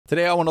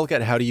Today I want to look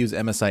at how to use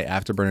MSI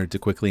Afterburner to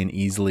quickly and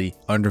easily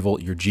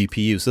undervolt your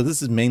GPU. So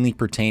this is mainly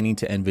pertaining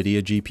to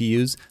NVIDIA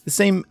GPUs. The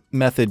same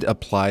method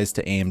applies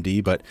to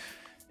AMD, but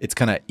it's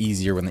kind of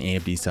easier on the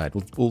AMD side.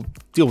 We'll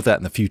deal with that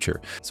in the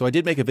future. So I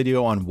did make a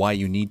video on why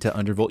you need to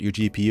undervolt your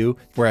GPU,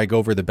 where I go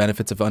over the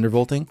benefits of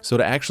undervolting. So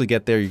to actually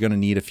get there, you're going to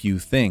need a few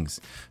things.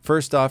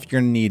 First off,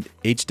 you're going to need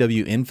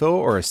HW info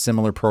or a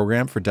similar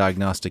program for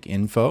diagnostic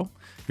info.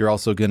 You're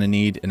also going to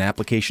need an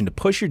application to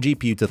push your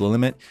GPU to the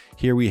limit.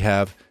 Here we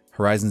have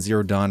Horizon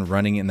Zero Dawn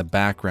running in the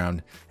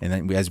background. And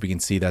then as we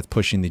can see, that's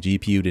pushing the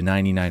GPU to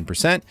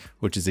 99%,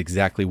 which is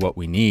exactly what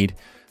we need.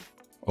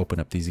 Open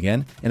up these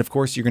again. And of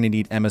course, you're going to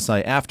need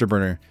MSI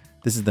Afterburner.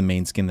 This is the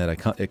main skin that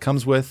it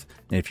comes with.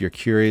 And if you're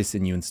curious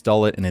and you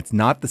install it and it's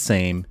not the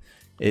same,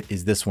 it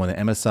is this one, the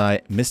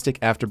MSI Mystic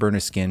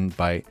Afterburner skin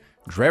by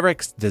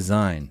Drerex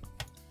Design.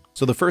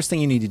 So the first thing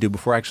you need to do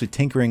before actually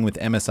tinkering with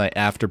MSI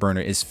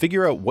Afterburner is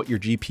figure out what your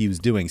GPU is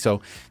doing.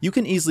 So you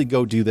can easily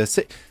go do this.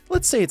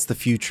 Let's say it's the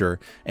future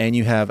and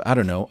you have, I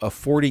don't know, a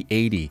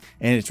 4080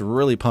 and it's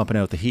really pumping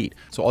out the heat.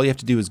 So all you have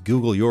to do is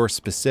Google your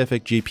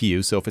specific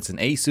GPU. So if it's an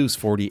Asus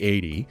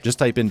 4080, just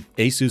type in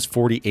Asus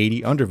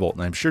 4080 undervolt,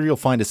 and I'm sure you'll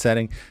find a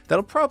setting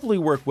that'll probably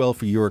work well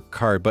for your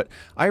card. But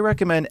I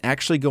recommend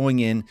actually going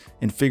in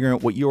and figuring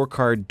out what your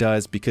card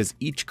does, because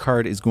each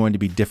card is going to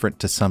be different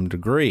to some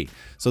degree.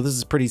 So this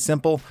is pretty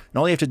simple. And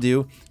all you have to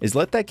do is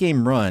let that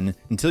game run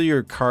until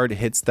your card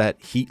hits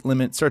that heat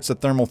limit, starts the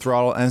thermal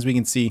throttle. As we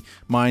can see,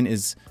 mine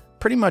is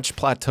pretty much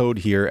plateaued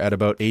here at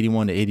about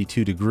 81 to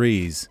 82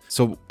 degrees.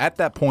 So at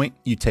that point,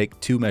 you take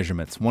two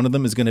measurements. One of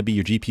them is going to be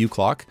your GPU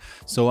clock.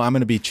 So I'm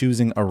going to be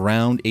choosing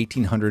around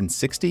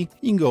 1860.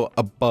 You can go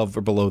above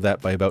or below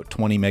that by about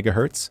 20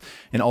 megahertz.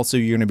 And also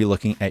you're going to be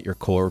looking at your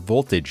core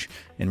voltage.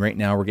 And right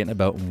now we're getting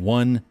about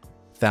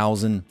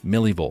 1000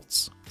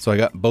 millivolts. So I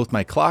got both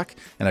my clock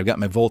and I've got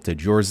my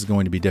voltage. Yours is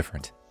going to be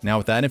different. Now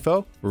with that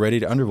info, we're ready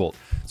to undervolt.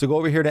 So go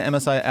over here to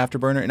MSI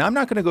Afterburner, and I'm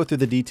not going to go through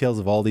the details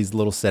of all these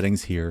little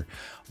settings here.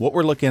 What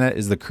we're looking at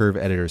is the curve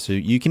editor. So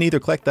you can either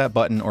click that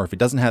button, or if it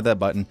doesn't have that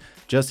button,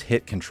 just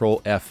hit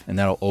Control F and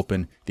that'll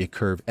open the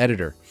curve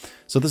editor.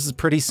 So this is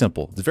pretty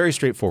simple. It's very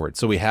straightforward.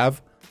 So we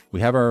have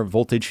our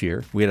voltage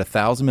here. We had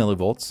 1000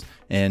 millivolts,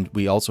 and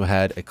we also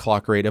had a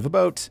clock rate of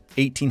about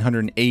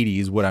 1880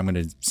 is what I'm going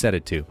to set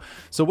it to.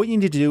 So what you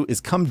need to do is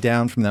come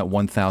down from that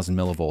 1000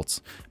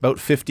 millivolts, about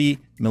 50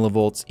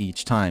 millivolts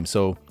each time.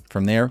 So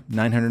from there,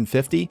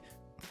 950,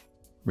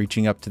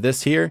 reaching up to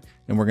this here,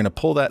 and we're going to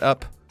pull that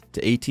up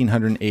to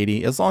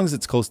 1880, as long as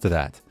it's close to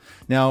that.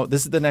 Now,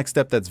 this is the next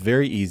step that's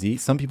very easy.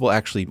 Some people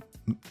actually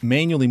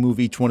manually move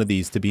each one of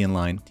these to be in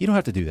line. You don't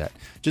have to do that.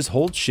 Just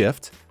hold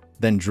Shift,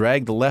 then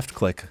drag the left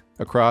click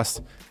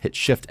across, hit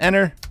Shift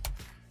Enter.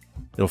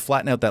 It'll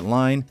flatten out that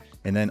line,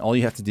 and then all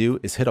you have to do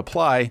is hit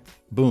apply.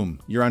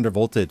 Boom, you're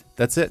undervolted.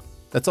 That's it.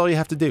 That's all you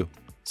have to do.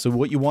 So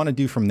what you want to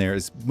do from there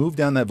is move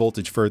down that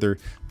voltage further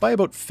by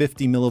about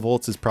 50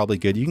 millivolts is probably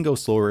good. You can go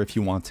slower if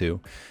you want to,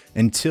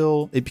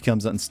 until it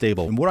becomes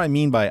unstable. And what I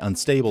mean by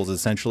unstable is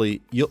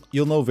essentially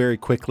you'll know very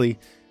quickly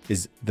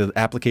is the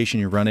application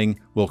you're running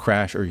will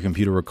crash, or your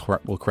computer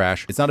will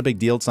crash. It's not a big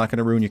deal. It's not going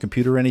to ruin your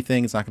computer or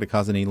anything. It's not going to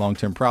cause any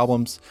long-term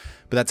problems,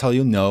 but that's how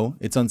you'll know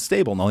it's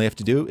unstable. And all you have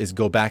to do is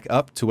go back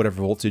up to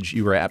whatever voltage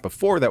you were at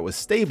before that was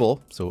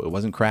stable, so it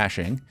wasn't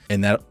crashing,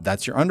 and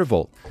that's your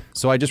undervolt.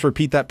 So I just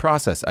repeat that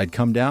process. I'd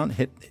come down,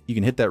 you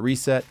can hit that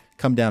reset,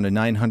 come down to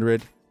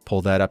 900,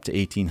 pull that up to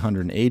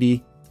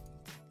 1880,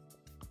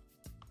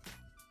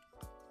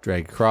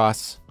 drag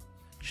across,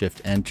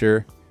 Shift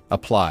Enter,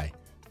 apply.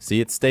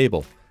 See, it's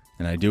stable.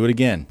 And I do it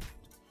again.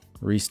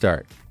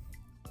 Restart.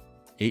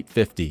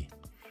 850.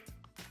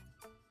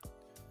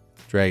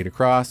 Drag it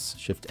across,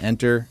 Shift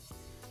Enter,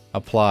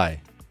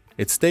 apply.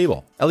 It's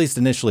stable. At least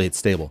initially it's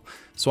stable.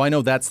 So I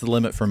know that's the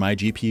limit for my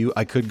GPU.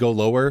 I could go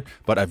lower,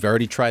 but I've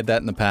already tried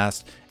that in the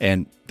past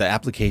and the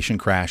application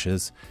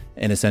crashes.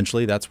 And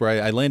essentially that's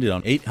where I landed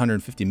on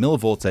 850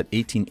 millivolts at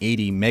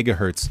 1880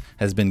 megahertz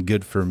has been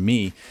good for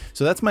me.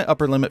 So that's my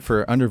upper limit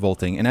for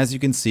undervolting. And as you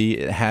can see,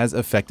 it has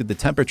affected the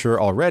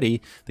temperature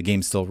already. The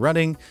game's still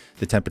running.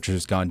 The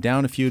temperature's gone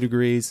down a few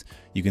degrees.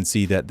 You can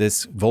see that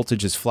this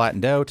voltage is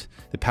flattened out.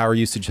 The power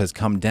usage has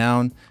come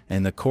down,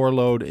 and the core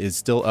load is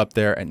still up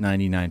there at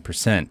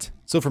 99%.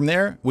 So from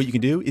there, what you can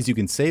do is you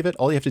can save it.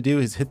 All you have to do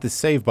is hit the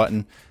save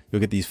button.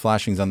 You'll get these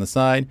flashings on the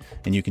side,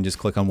 and you can just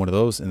click on one of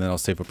those, and then I'll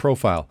save a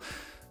profile.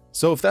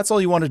 So if that's all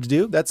you wanted to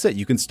do, that's it.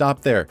 You can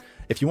stop there.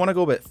 If you want to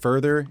go a bit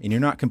further and you're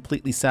not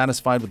completely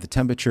satisfied with the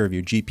temperature of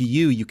your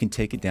GPU, you can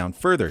take it down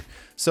further.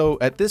 So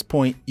at this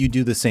point, you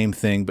do the same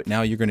thing, but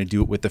now you're going to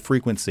do it with the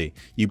frequency.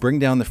 You bring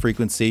down the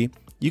frequency.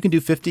 You can do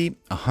 50,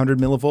 100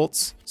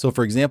 millivolts. So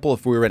for example,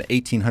 if we were at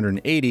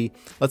 1880,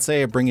 let's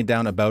say I bring it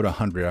down about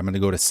 100. I'm going to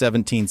go to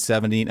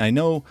 1770. I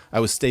know I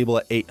was stable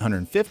at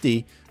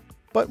 850,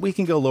 but we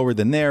can go lower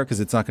than there because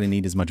it's not going to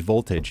need as much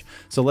voltage.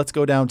 So let's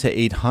go down to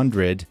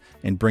 800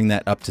 and bring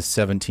that up to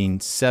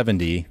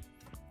 1770.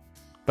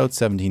 About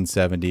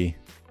 1770.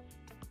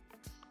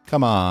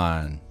 Come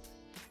on.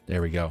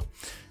 There we go.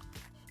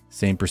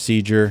 Same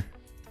procedure.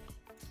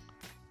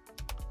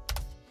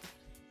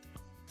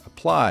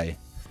 apply.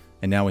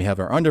 And now we have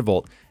our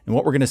undervolt. And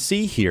what we're going to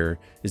see here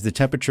is the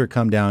temperature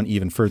come down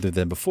even further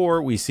than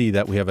before. We see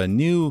that we have a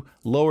new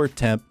lower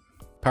temp,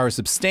 power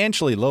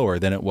substantially lower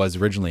than it was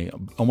originally,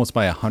 almost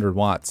by 100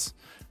 watts.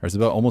 Or it's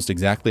about almost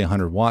exactly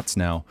 100 watts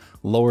now,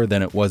 lower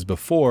than it was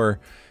before.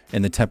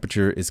 And the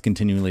temperature is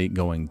continually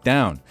going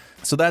down.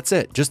 So that's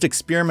it. Just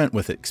experiment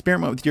with it.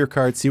 Experiment with your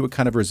card, see what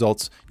kind of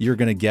results you're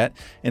going to get.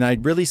 And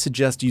I'd really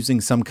suggest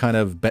using some kind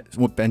of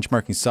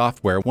benchmarking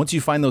software. Once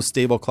you find those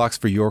stable clocks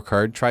for your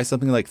card, try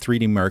something like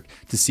 3D Mark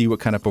to see what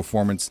kind of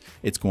performance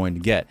it's going to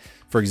get.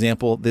 For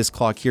example, this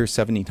clock here,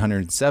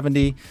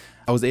 1770,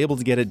 I was able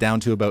to get it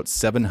down to about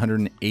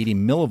 780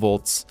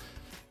 millivolts.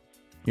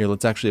 Here,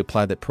 let's actually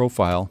apply that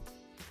profile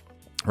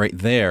right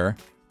there.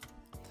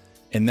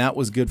 And that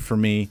was good for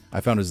me.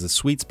 I found it was the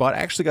sweet spot. I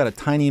actually got a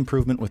tiny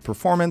improvement with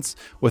performance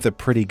with a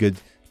pretty good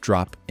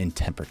drop in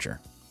temperature.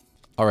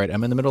 All right,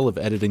 I'm in the middle of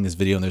editing this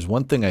video and there's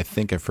one thing I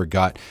think I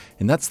forgot,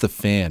 and that's the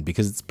fan,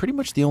 because it's pretty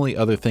much the only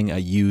other thing I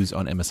use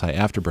on MSI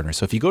Afterburner.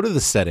 So if you go to the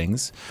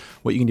settings,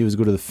 what you can do is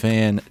go to the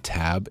fan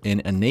tab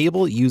and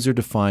enable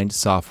user-defined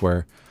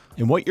software.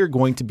 And what you're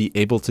going to be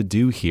able to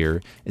do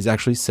here is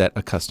actually set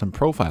a custom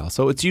profile.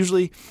 So it's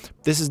usually,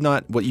 this is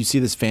not what you see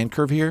this fan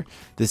curve here.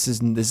 This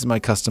is my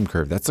custom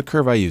curve. That's the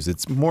curve I use.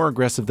 It's more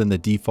aggressive than the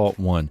default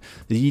one.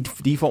 The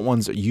default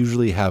ones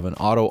usually have an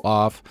auto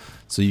off.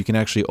 So you can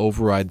actually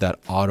override that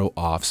auto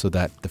off so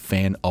that the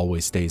fan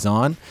always stays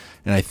on.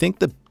 And I think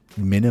the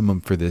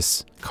minimum for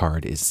this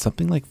card is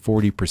something like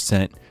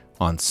 40%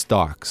 on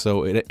stock.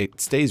 So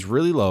it stays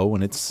really low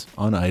when it's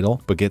on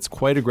idle, but gets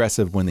quite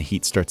aggressive when the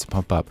heat starts to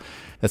pump up.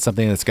 That's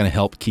something that's going to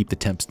help keep the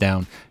temps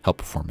down, help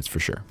performance for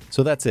sure.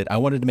 So that's it. I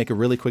wanted to make a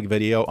really quick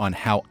video on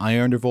how I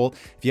undervolt.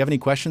 If you have any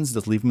questions,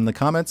 just leave them in the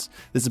comments.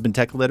 This has been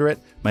Tech Illiterate.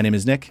 My name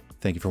is Nick.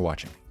 Thank you for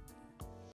watching.